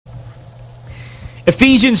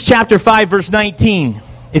Ephesians chapter 5, verse 19.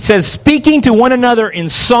 It says, speaking to one another in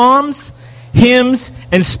psalms, hymns,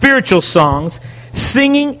 and spiritual songs,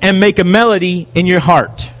 singing and make a melody in your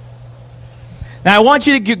heart. Now I want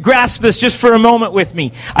you to grasp this just for a moment with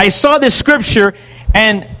me. I saw this scripture,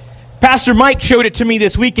 and Pastor Mike showed it to me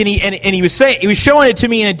this week, and he was showing it to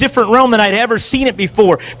me in a different realm than I'd ever seen it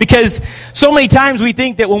before. Because so many times we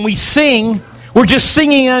think that when we sing, we're just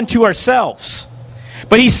singing unto ourselves.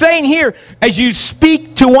 But he's saying here, as you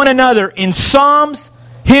speak to one another in psalms,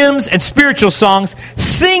 hymns, and spiritual songs,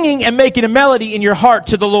 singing and making a melody in your heart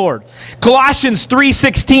to the Lord. Colossians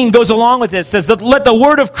 3:16 goes along with this. It says, let the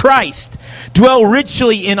word of Christ dwell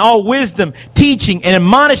richly in all wisdom, teaching and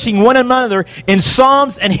admonishing one another in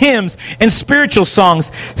psalms and hymns and spiritual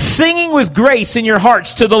songs, singing with grace in your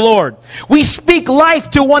hearts to the Lord. We speak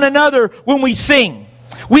life to one another when we sing.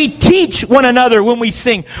 We teach one another when we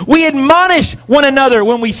sing. We admonish one another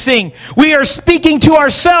when we sing. We are speaking to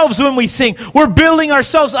ourselves when we sing. We're building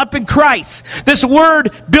ourselves up in Christ. This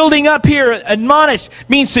word building up here, admonish,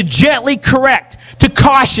 means to gently correct, to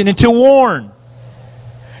caution, and to warn.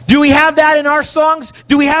 Do we have that in our songs?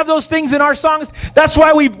 Do we have those things in our songs? That's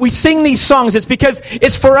why we sing these songs. It's because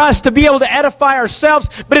it's for us to be able to edify ourselves,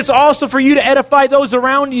 but it's also for you to edify those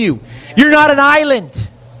around you. You're not an island.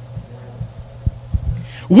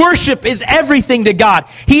 Worship is everything to God.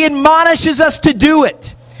 He admonishes us to do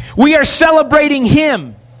it. We are celebrating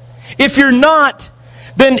Him. If you're not,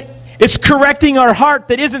 then it's correcting our heart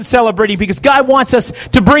that isn't celebrating, because God wants us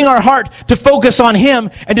to bring our heart to focus on Him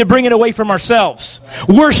and to bring it away from ourselves.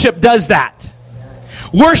 Worship does that.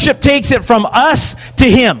 Worship takes it from us to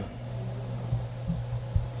Him.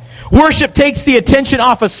 Worship takes the attention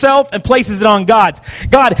off of self and places it on God.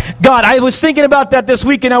 I was thinking about that this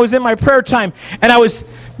week, and I was in my prayer time, and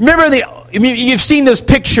you've seen those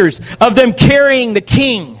pictures of them carrying the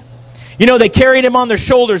king. You know, they carried him on their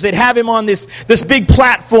shoulders. They'd have him on this big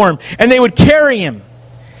platform, and they would carry him.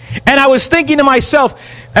 And I was thinking to myself,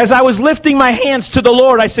 as I was lifting my hands to the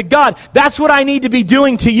Lord, I said, God, that's what I need to be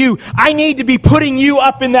doing to you. I need to be putting you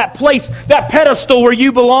up in that place, that pedestal where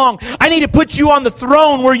you belong. I need to put you on the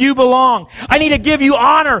throne where you belong. I need to give you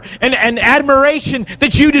honor and admiration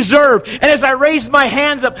that you deserve. And as I raised my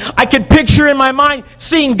hands up, I could picture in my mind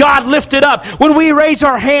seeing God lifted up. When we raise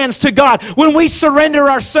our hands to God, when we surrender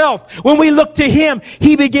ourselves, when we look to Him,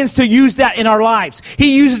 He begins to use that in our lives.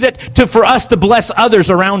 He uses it for us to bless others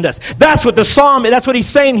around us. That's what that's what He's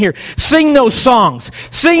saying here. Sing those songs.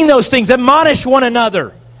 Sing those things. Admonish one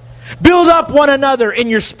another. Build up one another in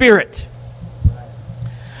your spirit.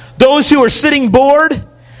 Those who are sitting bored,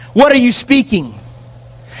 what are you speaking?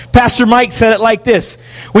 Pastor Mike said it like this.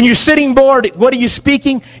 When you're sitting bored, what are you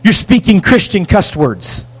speaking? You're speaking Christian cuss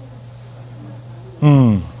words.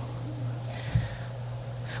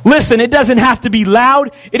 Listen, it doesn't have to be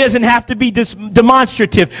loud. It doesn't have to be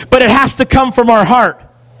demonstrative. But it has to come from our heart.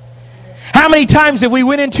 How many times have we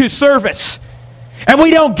went into service and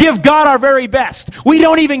we don't give God our very best? We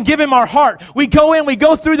don't even give Him our heart. We go in, we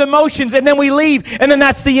go through the motions, and then we leave, and then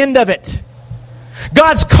that's the end of it.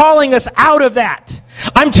 God's calling us out of that.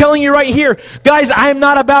 I'm telling you right here, guys, I am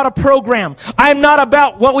not about a program. I am not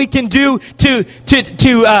about what we can do to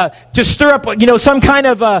stir up, some kind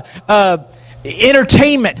of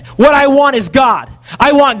entertainment. What I want is God.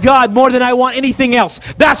 I want God more than I want anything else.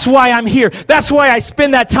 That's why I'm here. That's why I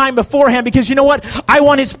spend that time beforehand, because you know what? I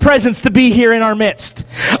want His presence to be here in our midst.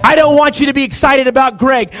 I don't want you to be excited about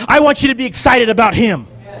Greg. I want you to be excited about Him.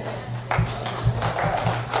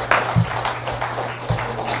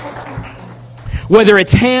 Whether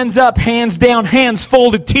it's hands up, hands down, hands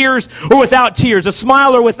folded, tears or without tears, a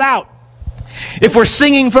smile or without. If we're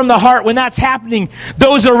singing from the heart, when that's happening,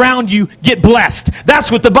 those around you get blessed. That's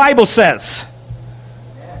what the Bible says.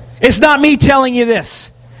 It's not me telling you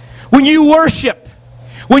this. When you worship,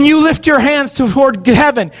 when you lift your hands toward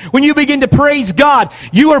heaven, when you begin to praise God,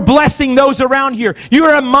 you are blessing those around here. You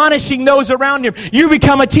are admonishing those around here. You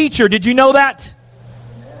become a teacher. Did you know that?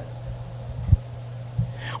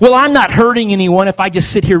 Well, I'm not hurting anyone if I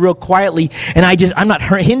just sit here real quietly, and I'm not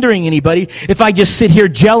hindering anybody if I just sit here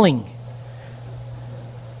gelling.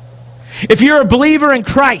 If you're a believer in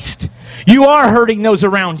Christ, you are hurting those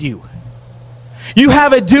around you. You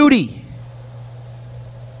have a duty.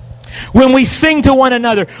 When we sing to one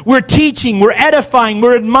another, we're teaching, we're edifying,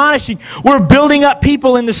 we're admonishing, we're building up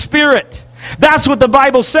people in the Spirit. That's what the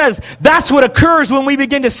Bible says. That's what occurs when we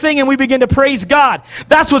begin to sing and we begin to praise God.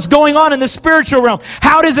 That's what's going on in the spiritual realm.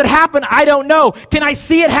 How does it happen? I don't know. Can I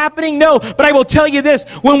see it happening? No. But I will tell you this.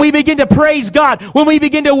 When we begin to praise God, when we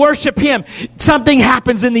begin to worship Him, something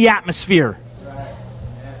happens in the atmosphere.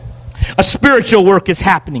 a spiritual work is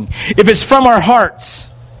happening. If it's from our hearts,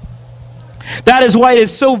 that is why it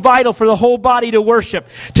is so vital for the whole body to worship,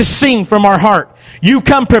 to sing from our heart. You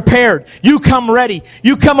come prepared. You come ready.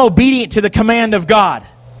 You come obedient to the command of God.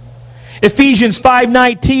 Ephesians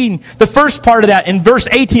 5:19, the first part of that, in verse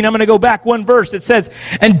 18, I'm going to go back one verse. It says,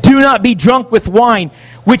 "And do not be drunk with wine,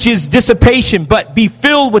 which is dissipation, but be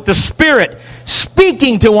filled with the Spirit,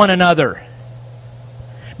 speaking to one another."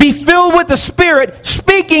 Be filled with the Spirit,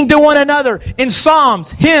 speaking to one another in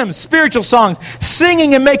psalms, hymns, spiritual songs,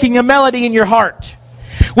 singing and making a melody in your heart.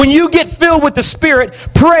 When you get filled with the Spirit,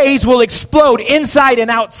 praise will explode inside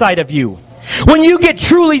and outside of you. When you get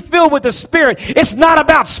truly filled with the Spirit, it's not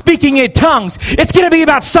about speaking in tongues. It's going to be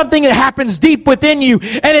about something that happens deep within you,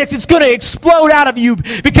 and it's going to explode out of you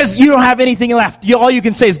because you don't have anything left. All you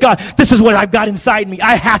can say is, God, this is what I've got inside me.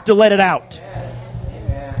 I have to let it out.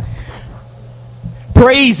 Amen.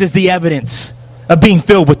 Praise is the evidence of being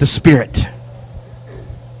filled with the Spirit.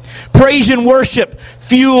 Praise and worship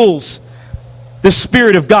fuels the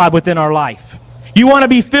Spirit of God within our life. You want to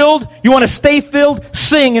be filled? You want to stay filled?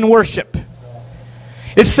 Sing and worship.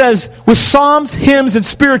 It says, with psalms, hymns, and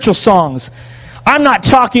spiritual songs. I'm not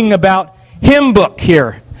talking about hymn book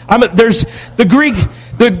here. There's the Greek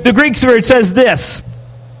where it says this.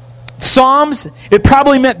 Psalms, it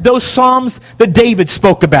probably meant those psalms that David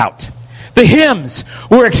spoke about. The hymns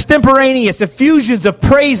were extemporaneous effusions of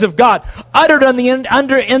praise of God, uttered in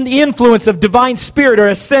the influence of divine spirit or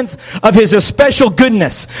a sense of His especial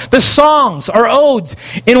goodness. The songs or odes,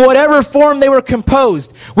 in whatever form they were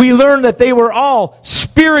composed, we learn that they were all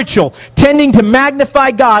spiritual, tending to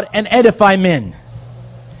magnify God and edify men.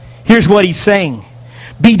 Here's what he's saying.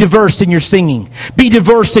 Be diverse in your singing. Be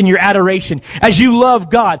diverse in your adoration. As you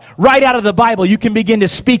love God, right out of the Bible, you can begin to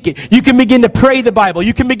speak it. You can begin to pray the Bible.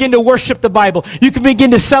 You can begin to worship the Bible. You can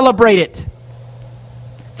begin to celebrate it.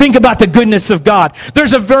 Think about the goodness of God.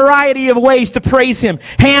 There's a variety of ways to praise Him.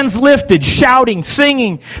 Hands lifted, shouting,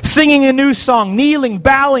 singing a new song, kneeling,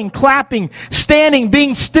 bowing, clapping, standing,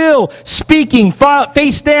 being still, speaking,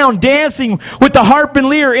 face down, dancing with the harp and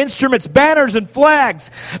lyre instruments, banners and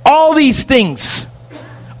flags. All these things,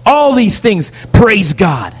 praise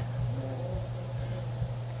God.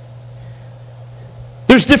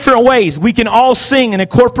 There's different ways. We can all sing in a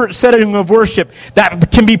corporate setting of worship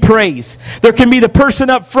that can be praise. There can be the person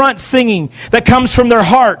up front singing that comes from their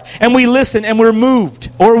heart, and we listen and we're moved,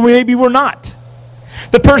 or maybe we're not.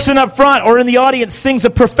 The person up front or in the audience sings a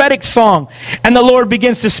prophetic song, and the Lord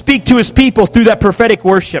begins to speak to His people through that prophetic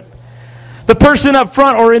worship. The person up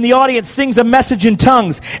front or in the audience sings a message in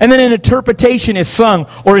tongues, and then an interpretation is sung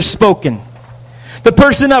or is spoken. The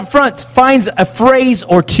person up front finds a phrase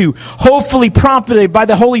or two, hopefully prompted by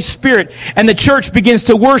the Holy Spirit, and the church begins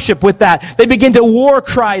to worship with that. They begin to war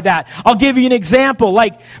cry that. I'll give you an example,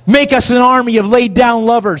 like, make us an army of laid down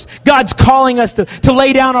lovers. God's calling us to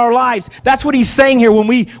lay down our lives. That's what He's saying here when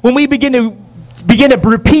we begin to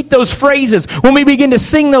repeat those phrases, when we begin to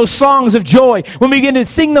sing those songs of joy, when we begin to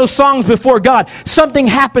sing those songs before God, something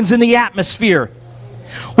happens in the atmosphere.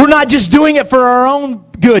 We're not just doing it for our own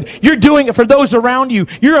good. You're doing it for those around you.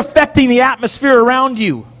 You're affecting the atmosphere around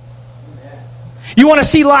you. You want to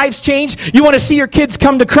see lives change? You want to see your kids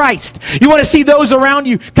come to Christ? You want to see those around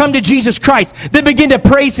you come to Jesus Christ? Then begin to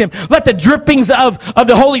praise Him. Let the drippings of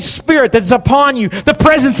the Holy Spirit that's upon you, the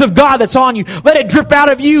presence of God that's on you, let it drip out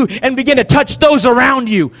of you and begin to touch those around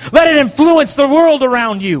you. Let it influence the world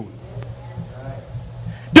around you.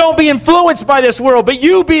 Don't be influenced by this world, but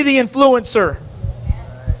you be the influencer.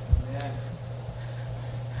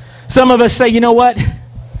 Some of us say, you know what?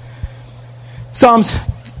 Psalms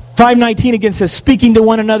 5:19 again says, speaking to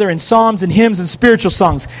one another in psalms and hymns and spiritual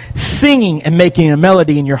songs, singing and making a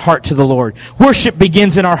melody in your heart to the Lord. Worship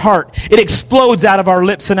begins in our heart. It explodes out of our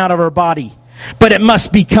lips and out of our body. But it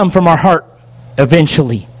must come from our heart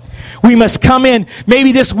eventually. We must come in.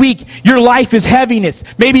 Maybe this week your life is heaviness.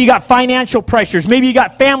 Maybe you got financial pressures. Maybe you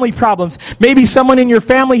got family problems. Maybe someone in your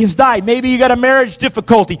family has died. Maybe you got a marriage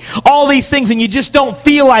difficulty. All these things and you just don't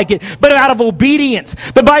feel like it. But out of obedience,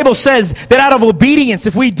 the Bible says that out of obedience,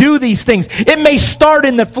 if we do these things, it may start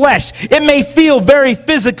in the flesh. It may feel very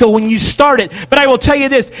physical when you start it. But I will tell you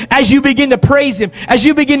this, as you begin to praise Him, as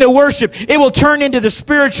you begin to worship, it will turn into the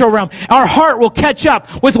spiritual realm. Our heart will catch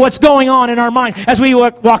up with what's going on in our mind as we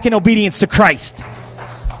walk in obedience to Christ.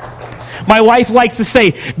 My wife likes to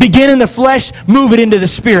say, begin in the flesh, move it into the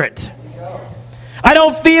spirit. I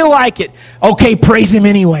don't feel like it. Okay, praise Him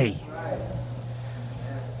anyway.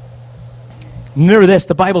 Remember this,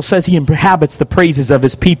 the Bible says He inhabits the praises of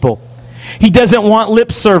His people. He doesn't want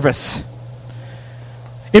lip service.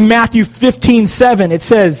 In Matthew 15:7, it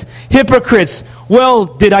says, hypocrites, well,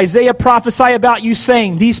 did Isaiah prophesy about you,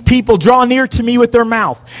 saying, these people draw near to me with their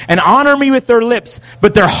mouth and honor me with their lips,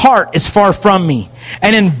 but their heart is far from me.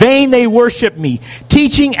 And in vain they worship me,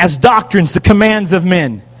 teaching as doctrines the commands of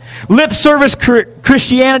men. Lip service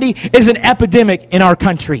Christianity is an epidemic in our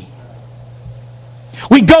country.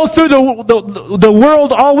 We go through the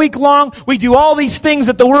world all week long. We do all these things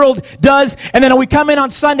that the world does. And then we come in on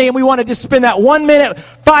Sunday and we want to just spend that 1 minute,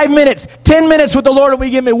 5 minutes, 10 minutes with the Lord, and we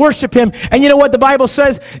give Him and worship Him. And you know what the Bible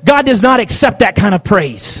says? God does not accept that kind of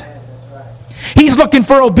praise. He's looking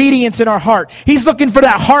for obedience in our heart. He's looking for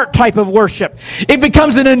that heart type of worship. It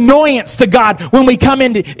becomes an annoyance to God when we come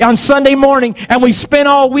in on Sunday morning and we spend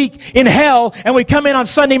all week in hell, and we come in on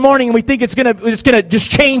Sunday morning and we think it's gonna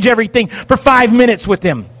just change everything for 5 minutes with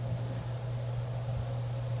Him.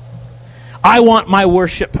 I want my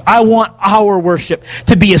worship, I want our worship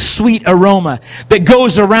to be a sweet aroma that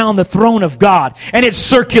goes around the throne of God, and it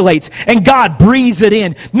circulates, and God breathes it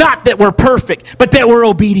in. Not that we're perfect, but that we're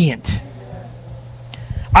obedient.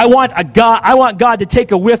 I want God to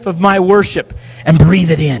take a whiff of my worship and breathe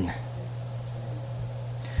it in.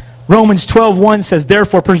 Romans 12:1 says,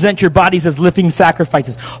 therefore present your bodies as living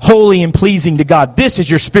sacrifices, holy and pleasing to God. This is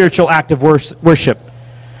your spiritual act of worship.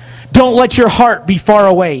 Don't let your heart be far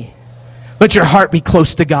away. Let your heart be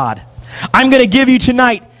close to God. I'm going to give you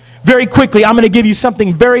tonight, very quickly, I'm going to give you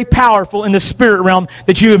something very powerful in the spirit realm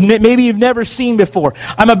that maybe you've never seen before.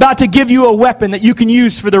 I'm about to give you a weapon that you can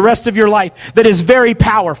use for the rest of your life that is very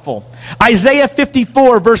powerful. Isaiah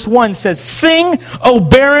 54 verse 1 says, sing, O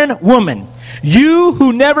barren woman, you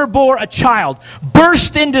who never bore a child,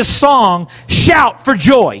 burst into song, shout for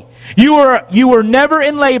joy. You were never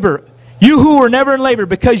in labor. You who were never in labor,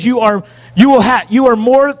 because you are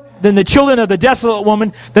more than the children of the desolate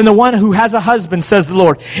woman, than the one who has a husband, says the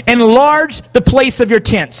Lord. Enlarge the place of your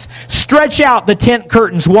tents. Stretch out the tent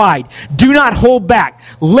curtains wide. Do not hold back.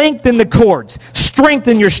 Lengthen the cords.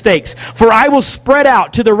 Strengthen your stakes. For I will spread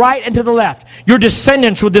out to the right and to the left. Your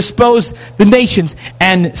descendants will dispose the nations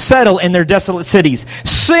and settle in their desolate cities.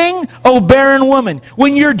 Sing, O barren woman.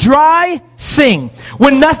 When you're dry, sing.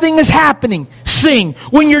 When nothing is happening, sing.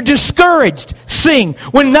 When you're discouraged, sing.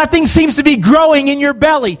 When nothing seems to be growing in your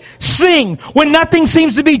belly, sing. When nothing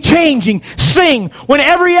seems to be changing, sing. When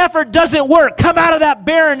every effort doesn't work, come out of that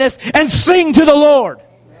barrenness and sing to the Lord.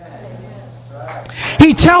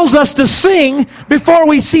 He tells us to sing before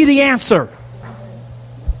we see the answer.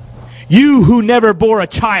 You who never bore a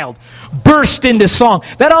child, burst into song.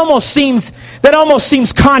 That almost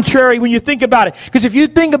seems contrary when you think about it. Because if you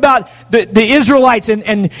think about the Israelites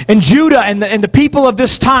and Judah and the people of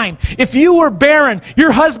this time, if you were barren,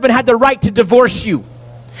 your husband had the right to divorce you.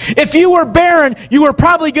 If you were barren, you were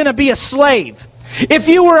probably going to be a slave. If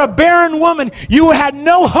you were a barren woman, you had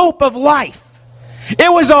no hope of life.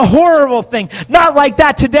 It was a horrible thing. Not like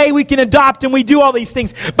that today. We can adopt and we do all these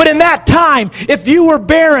things. But in that time, if you were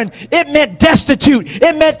barren, it meant destitute.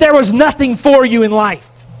 It meant there was nothing for you in life.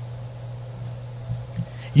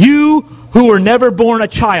 You who were never born a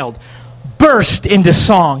child, burst into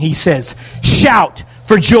song, he says. Shout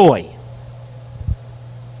for joy.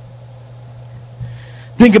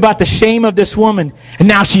 Think about the shame of this woman, and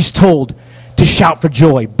now she's told to shout for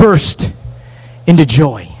joy. Burst into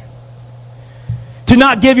joy. To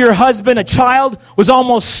not give your husband a child was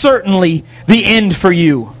almost certainly the end for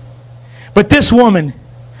you. But this woman,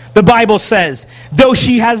 the Bible says, though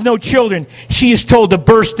she has no children, she is told to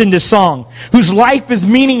burst into song, whose life is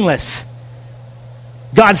meaningless.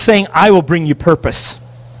 God's saying, I will bring you purpose.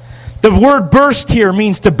 The word burst here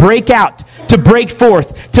means to break out, to break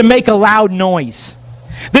forth, to make a loud noise.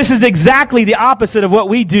 This is exactly the opposite of what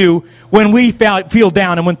we do when we feel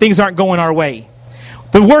down and when things aren't going our way.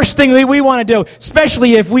 The worst thing that we want to do,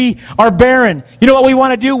 especially if we are barren, you know what we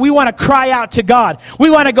want to do? We want to cry out to God. We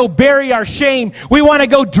want to go bury our shame. We want to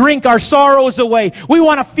go drink our sorrows away. We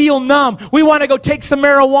want to feel numb. We want to go take some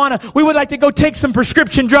marijuana. We would like to go take some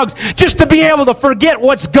prescription drugs just to be able to forget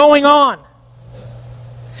what's going on.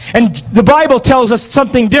 And the Bible tells us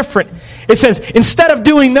something different. It says, instead of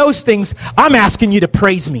doing those things, I'm asking you to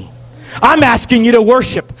praise me. I'm asking you to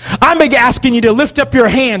worship. I'm asking you to lift up your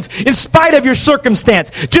hands in spite of your circumstance.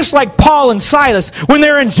 Just like Paul and Silas when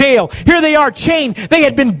they're in jail. Here they are chained. They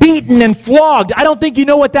had been beaten and flogged. I don't think you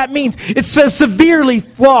know what that means. It says severely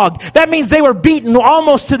flogged. That means they were beaten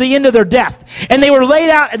almost to the end of their death. And they were laid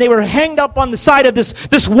out and they were hanged up on the side of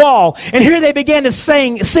this wall. And here they began to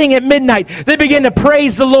sing at midnight. They began to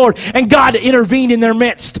praise the Lord. And God intervened in their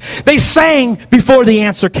midst. They sang before the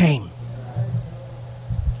answer came.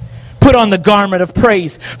 Put on the garment of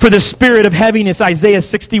praise for the spirit of heaviness. Isaiah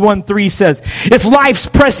 61:3 says, if life's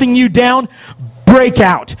pressing you down, break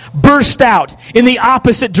out, burst out in the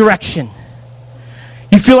opposite direction.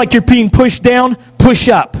 You feel like you're being pushed down, push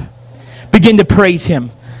up. Begin to praise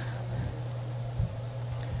Him.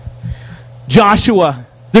 Joshua,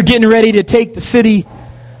 they're getting ready to take the city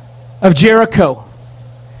of Jericho.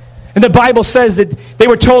 And the Bible says that they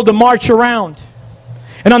were told to march around.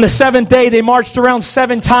 And on the seventh day, they marched around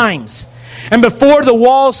 7 times. And before the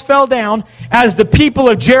walls fell down, as the people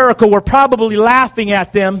of Jericho were probably laughing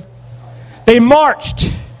at them, they marched.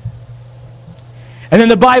 And then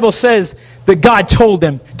the Bible says that God told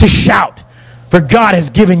them to shout, for God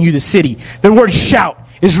has given you the city. The word shout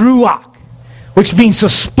is ruach, which means to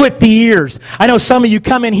split the ears. I know some of you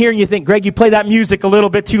come in here and you think, Greg, you play that music a little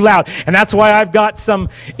bit too loud. And that's why I've got some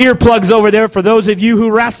earplugs over there for those of you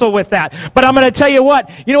who wrestle with that. But I'm going to tell you what.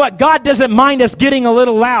 You know what? God doesn't mind us getting a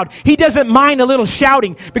little loud. He doesn't mind a little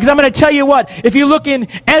shouting. Because I'm going to tell you what. If you look in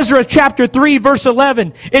Ezra chapter 3, verse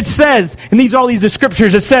 11, it says, and these are all these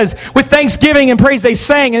scriptures, it says, with thanksgiving and praise they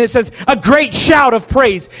sang. And it says, a great shout of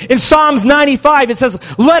praise. In Psalms 95, it says,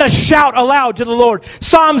 let us shout aloud to the Lord.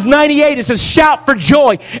 Psalms 98, it says, shout for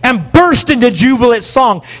joy and burst into jubilant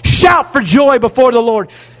song. Shout for joy before the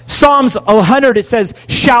Lord. Psalms 100, it says,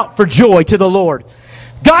 shout for joy to the Lord.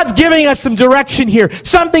 God's giving us some direction here.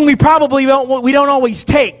 Something we probably don't always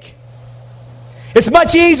take. It's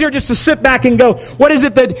much easier just to sit back and go, what is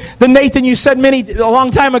it that Nathan, you said a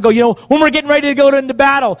long time ago, when we're getting ready to go into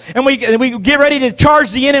battle and we get ready to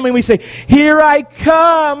charge the enemy and we say, here I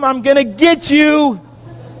come, I'm going to get you.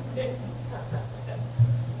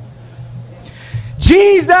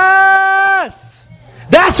 Jesus!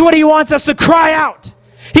 That's what He wants us to cry out.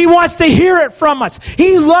 He wants to hear it from us.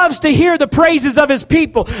 He loves to hear the praises of His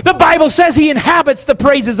people. The Bible says He inhabits the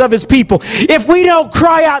praises of His people. If we don't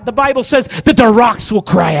cry out, the Bible says that the rocks will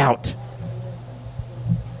cry out.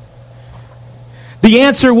 The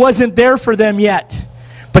answer wasn't there for them yet,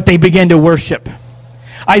 but they began to worship.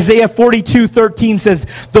 Isaiah 42:13 says,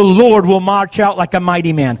 the Lord will march out like a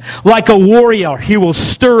mighty man. Like a warrior, He will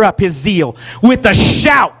stir up His zeal. With a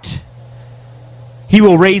shout, He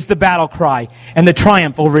will raise the battle cry and the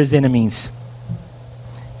triumph over His enemies.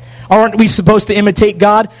 Aren't we supposed to imitate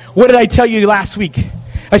God? What did I tell you last week?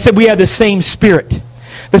 I said we have the same Spirit,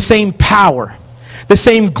 the same power, the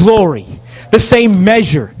same glory, the same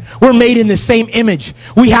measure. We're made in the same image.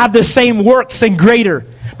 We have the same works and greater.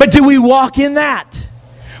 But do we walk in that?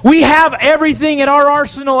 We have everything in our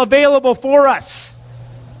arsenal available for us.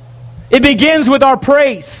 It begins with our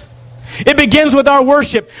praise. It begins with our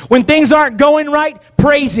worship. When things aren't going right,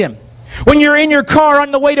 praise Him. When you're in your car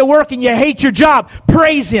on the way to work and you hate your job,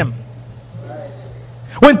 praise Him.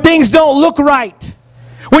 When things don't look right,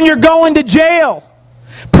 when you're going to jail,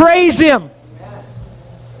 praise Him.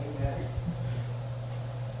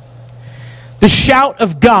 The shout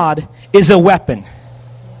of God is a weapon.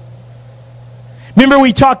 Remember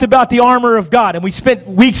we talked about the armor of God, and we spent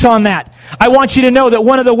weeks on that. I want you to know that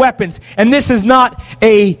one of the weapons, and this is not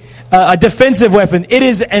a defensive weapon, it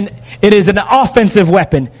is an offensive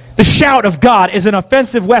weapon. The shout of God is an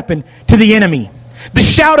offensive weapon to the enemy. The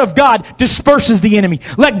shout of God disperses the enemy.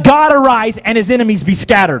 Let God arise and His enemies be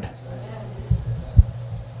scattered.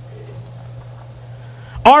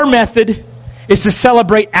 Our method is to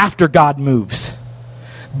celebrate after God moves.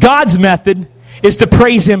 God's method is to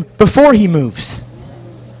praise Him before He moves.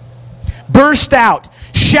 Burst out.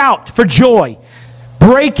 Shout for joy.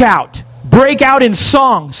 Break out. Break out in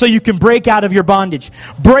song so you can break out of your bondage.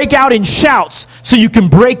 Break out in shouts so you can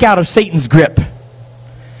break out of Satan's grip.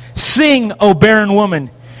 Sing, O barren woman.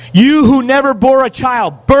 You who never bore a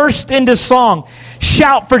child, burst into song.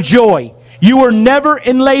 Shout for joy. You were never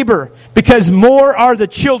in labor, because more are the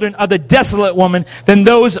children of the desolate woman than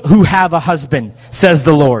those who have a husband, says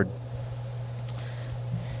the Lord.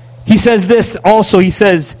 He says this also, he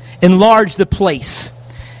says, enlarge the place.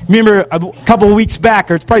 Remember a couple of weeks back,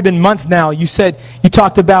 or it's probably been months now, you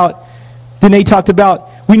talked about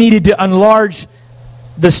we needed to enlarge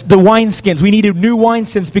the wineskins. We needed new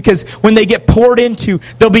wineskins because when they get poured into,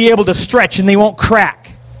 they'll be able to stretch and they won't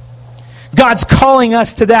crack. God's calling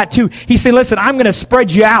us to that too. He's saying, listen, I'm going to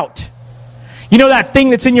spread you out. You know that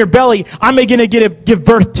thing that's in your belly, I'm going to give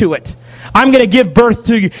birth to it. I'm going to give birth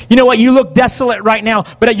to you. You know what? You look desolate right now,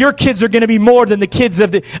 but your kids are going to be more than the kids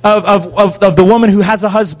of the woman who has a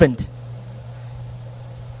husband.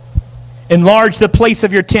 Enlarge the place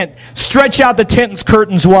of your tent. Stretch out the tent's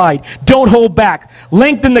curtains wide. Don't hold back.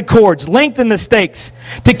 Lengthen the cords. Lengthen the stakes.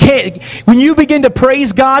 When you begin to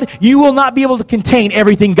praise God, you will not be able to contain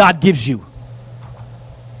everything God gives you.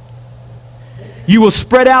 You will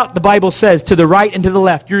spread out, the Bible says, to the right and to the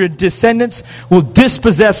left. Your descendants will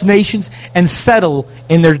dispossess nations and settle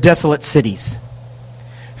in their desolate cities.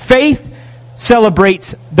 Faith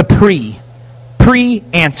celebrates the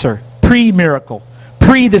pre-answer, pre-miracle,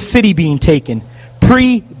 pre-the city being taken,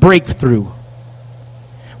 pre-breakthrough.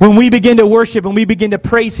 When we begin to worship and we begin to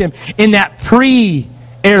praise Him in that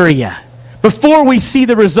pre-area, before we see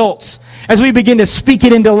the results, as we begin to speak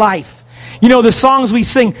it into life. You know, the songs we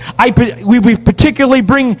sing, we particularly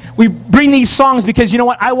bring these songs because, you know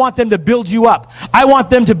what, I want them to build you up. I want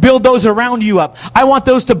them to build those around you up. I want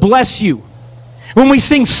those to bless you. When we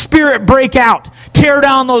sing Spirit Break Out, tear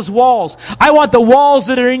down those walls. I want the walls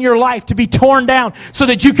that are in your life to be torn down so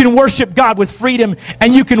that you can worship God with freedom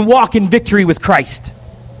and you can walk in victory with Christ.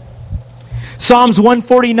 Psalms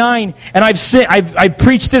 149, and I've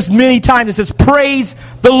preached this many times. It says, praise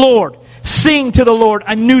the Lord. Sing to the Lord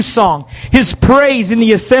a new song. His praise in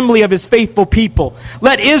the assembly of His faithful people.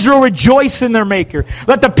 Let Israel rejoice in their Maker.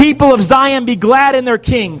 Let the people of Zion be glad in their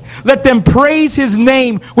King. Let them praise His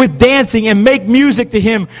name with dancing and make music to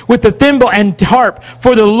Him with the thimble and harp.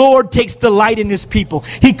 For the Lord takes delight in His people.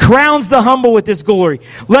 He crowns the humble with His glory.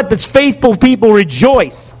 Let His faithful people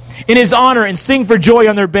rejoice in His honor and sing for joy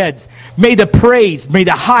on their beds. May the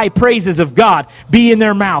high praises of God be in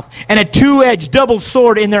their mouth, and a two-edged double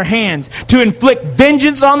sword in their hands, to inflict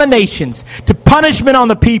vengeance on the nations, to punishment on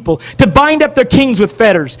the people, to bind up their kings with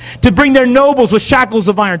fetters, to bring their nobles with shackles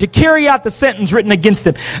of iron, to carry out the sentence written against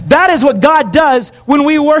them. That is what God does when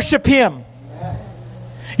we worship Him.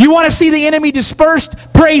 You want to see the enemy dispersed?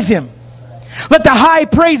 Praise Him. Let the high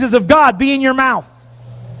praises of God be in your mouth.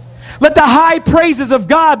 Let the high praises of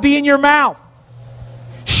God be in your mouth.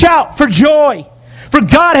 Shout for joy, for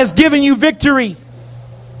God has given you victory.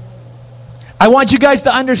 I want you guys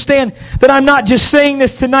to understand that I'm not just saying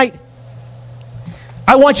this tonight.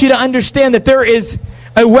 I want you to understand that there is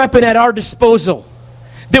a weapon at our disposal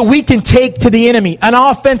that we can take to the enemy, an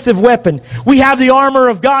offensive weapon. We have the armor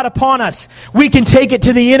of God upon us. We can take it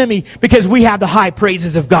to the enemy because we have the high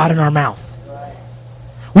praises of God in our mouth.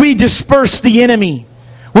 We disperse the enemy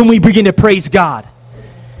when we begin to praise God.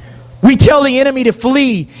 We tell the enemy to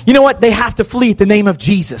flee. You know what? They have to flee at the name of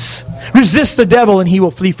Jesus. Resist the devil and he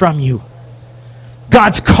will flee from you.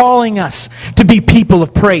 God's calling us to be people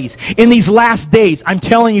of praise. In these last days, I'm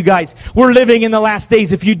telling you guys, we're living in the last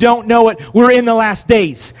days. If you don't know it, we're in the last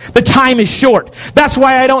days. The time is short. That's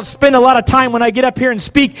why I don't spend a lot of time when I get up here and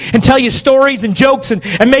speak and tell you stories and jokes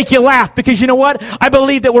and make you laugh. Because you know what? I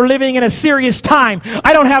believe that we're living in a serious time.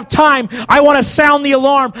 I don't have time. I want to sound the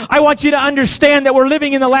alarm. I want you to understand that we're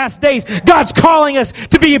living in the last days. God's calling us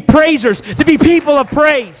to be praisers, to be people of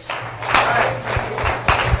praise.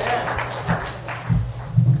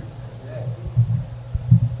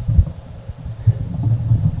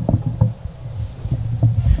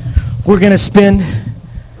 We're going to spend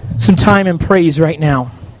some time in praise right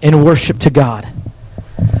now and worship to God.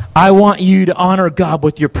 I want you to honor God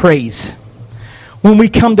with your praise. When we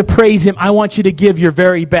come to praise Him, I want you to give your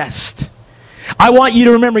very best. I want you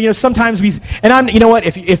to remember, sometimes you know what,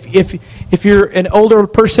 if you're an older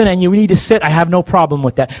person and you need to sit, I have no problem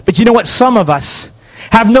with that. But you know what, some of us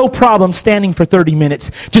have no problem standing for 30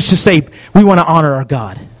 minutes just to say, we want to honor our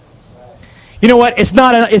God. You know what? It's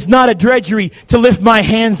not a drudgery to lift my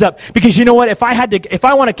hands up, because you know what? If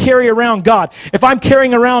I want to carry around God, if I'm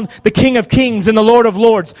carrying around the King of Kings and the Lord of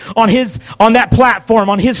Lords on that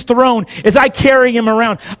platform, on His throne, as I carry Him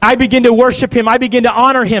around, I begin to worship Him. I begin to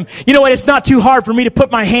honor Him. You know what? It's not too hard for me to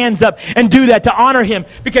put my hands up and do that, to honor Him,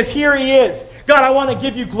 because here He is. God, I want to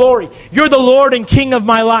give you glory. You're the Lord and King of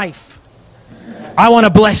my life. I want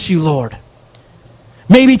to bless you, Lord.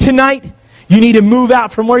 Maybe tonight, you need to move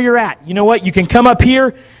out from where you're at. You know what? You can come up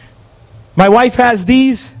here. My wife has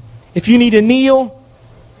these. If you need to kneel.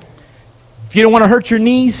 If you don't want to hurt your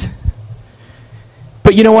knees.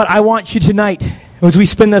 But you know what? I want you tonight, as we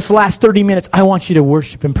spend this last 30 minutes, I want you to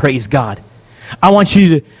worship and praise God. I want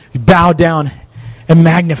you to bow down and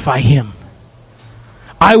magnify Him.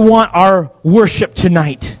 I want our worship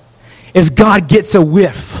tonight, as God gets a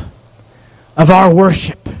whiff of our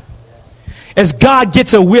worship. As God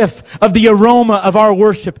gets a whiff of the aroma of our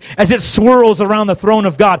worship, as it swirls around the throne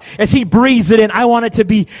of God, as He breathes it in, I want it to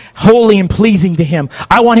be holy and pleasing to Him.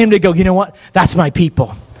 I want Him to go, you know what? That's my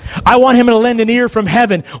people. I want Him to lend an ear from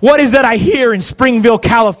heaven. What is that I hear in Springville,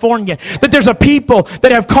 California? That there's a people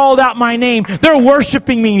that have called out my name. They're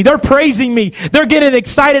worshiping me. They're praising me. They're getting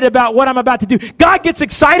excited about what I'm about to do. God gets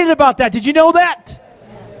excited about that. Did you know that?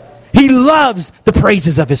 He loves the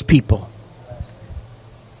praises of His people.